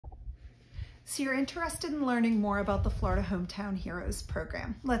So you're interested in learning more about the Florida Hometown Heroes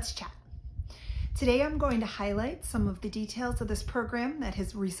program. Let's chat. Today I'm going to highlight some of the details of this program that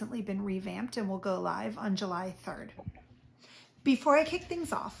has recently been revamped and will go live on July 3rd. Before I kick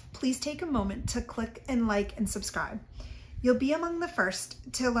things off, please take a moment to click and like and subscribe. You'll be among the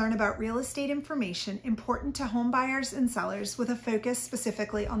first to learn about real estate information important to home buyers and sellers with a focus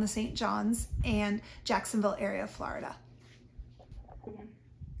specifically on the St. Johns and Jacksonville area of Florida.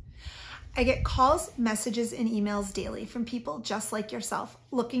 I get calls, messages, and emails daily from people just like yourself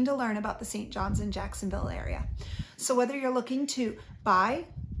looking to learn about the St. Johns and Jacksonville area. So whether you're looking to buy,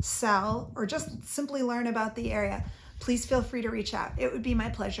 sell, or just simply learn about the area, please feel free to reach out. It would be my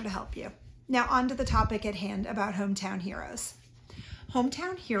pleasure to help you. Now on to the topic at hand about Hometown Heroes.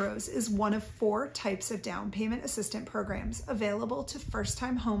 Hometown Heroes is one of 4 types of down payment assistance programs available to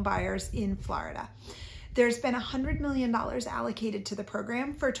first-time home buyers in Florida. There's been $100 million allocated to the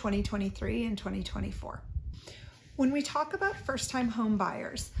program for 2023 and 2024. When we talk about first-time home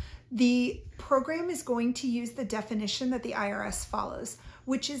buyers, the program is going to use the definition that the IRS follows,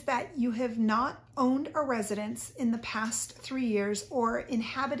 which is that you have not owned a residence in the past 3 years or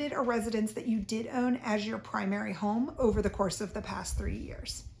inhabited a residence that you did own as your primary home over the course of the past 3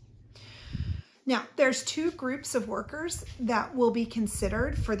 years. Now, there's 2 groups of workers that will be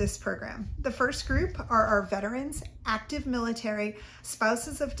considered for this program. The first group are our veterans, active military,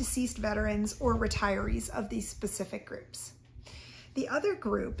 spouses of deceased veterans, or retirees of these specific groups. The other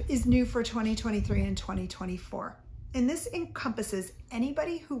group is new for 2023 and 2024, and this encompasses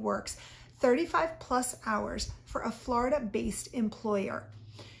anybody who works 35 plus hours for a Florida-based employer.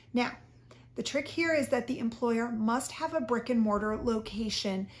 Now, the trick here is that the employer must have a brick and mortar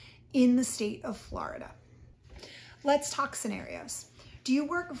location in the state of Florida. Let's talk scenarios. Do you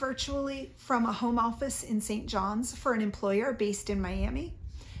work virtually from a home office in St. Johns for an employer based in Miami?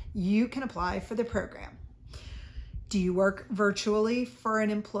 You can apply for the program. Do you work virtually for an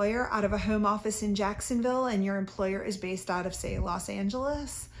employer out of a home office in Jacksonville and your employer is based out of, say, Los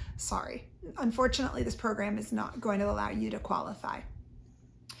Angeles? Sorry, unfortunately, this program is not going to allow you to qualify.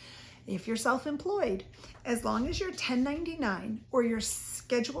 If you're self-employed, as long as your 1099 or your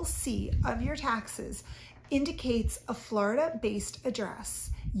Schedule C of your taxes indicates a Florida-based address,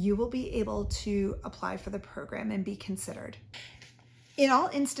 you will be able to apply for the program and be considered. In all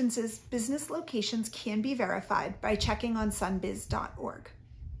instances, business locations can be verified by checking on sunbiz.org.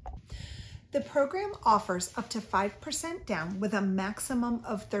 The program offers up to 5% down with a maximum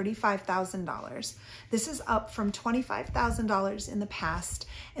of $35,000. This is up from $25,000 in the past,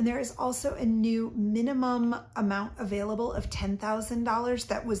 and there is also a new minimum amount available of $10,000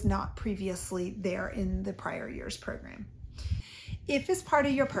 that was not previously there in the prior year's program. If as part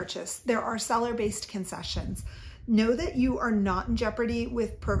of your purchase, there are seller-based concessions, know that you are not in jeopardy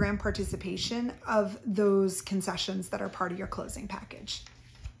with program participation of those concessions that are part of your closing package.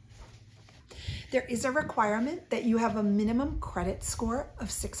 There is a requirement that you have a minimum credit score of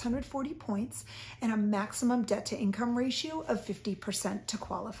 640 points and a maximum debt to income ratio of 50% to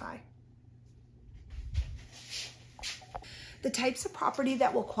qualify. The types of property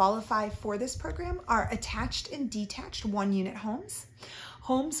that will qualify for this program are attached and detached 1-unit homes,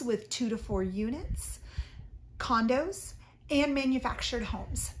 homes with 2 to 4 units, condos, and manufactured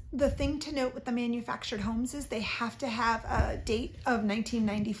homes. The thing to note with the manufactured homes is they have to have a date of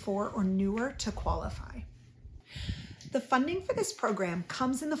 1994 or newer to qualify. The funding for this program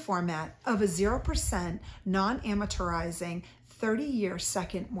comes in the format of a 0% non-amortizing 30-year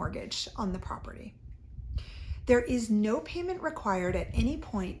second mortgage on the property. There is no payment required at any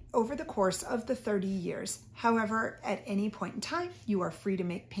point over the course of the 30 years. However, at any point in time, you are free to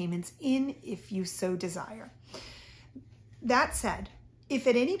make payments if you so desire. That said, if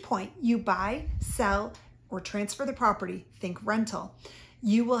at any point you buy, sell, or transfer the property, think rental,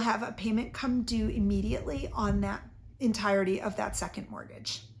 you will have a payment come due immediately on that entirety of that second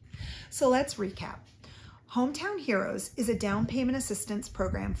mortgage. So let's recap. Hometown Heroes is a down payment assistance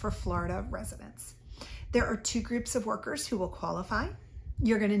program for Florida residents. There are 2 groups of workers who will qualify.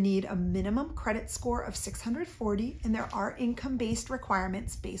 You're going to need a minimum credit score of 640, and there are income-based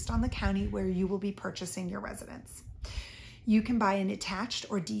requirements based on the county where you will be purchasing your residence. You can buy an attached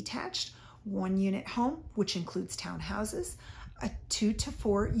or detached 1-unit home, which includes townhouses, a 2 to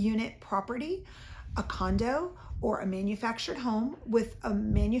 4 unit property, a condo, or a manufactured home with a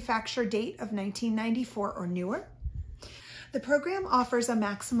manufacture date of 1994 or newer. The program offers a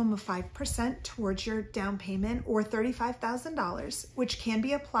maximum of 5% towards your down payment or $35,000, which can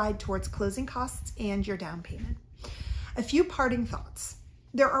be applied towards closing costs and your down payment. A few parting thoughts.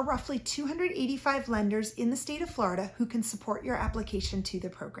 There are roughly 285 lenders in the state of Florida who can support your application to the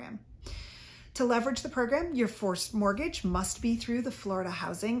program. To leverage the program, your first mortgage must be through the Florida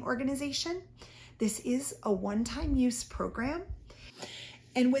Housing Organization. This is a one-time use program.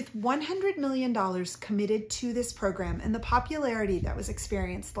 And with $100 million committed to this program and the popularity that was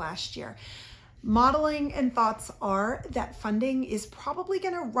experienced last year, modeling and thoughts are that funding is probably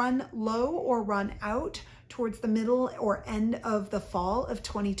going to run low or run out towards the middle or end of the fall of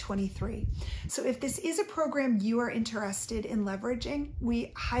 2023. So if this is a program you are interested in leveraging,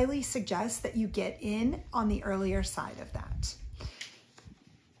 we highly suggest that you get in on the earlier side of that.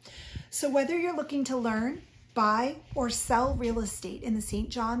 So whether you're looking to learn, buy, or sell real estate in the St.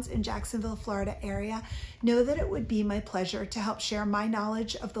 John's and Jacksonville, Florida area, know that it would be my pleasure to help share my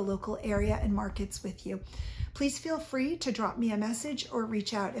knowledge of the local area and markets with you. Please feel free to drop me a message or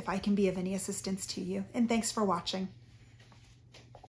reach out if I can be of any assistance to you. And thanks for watching.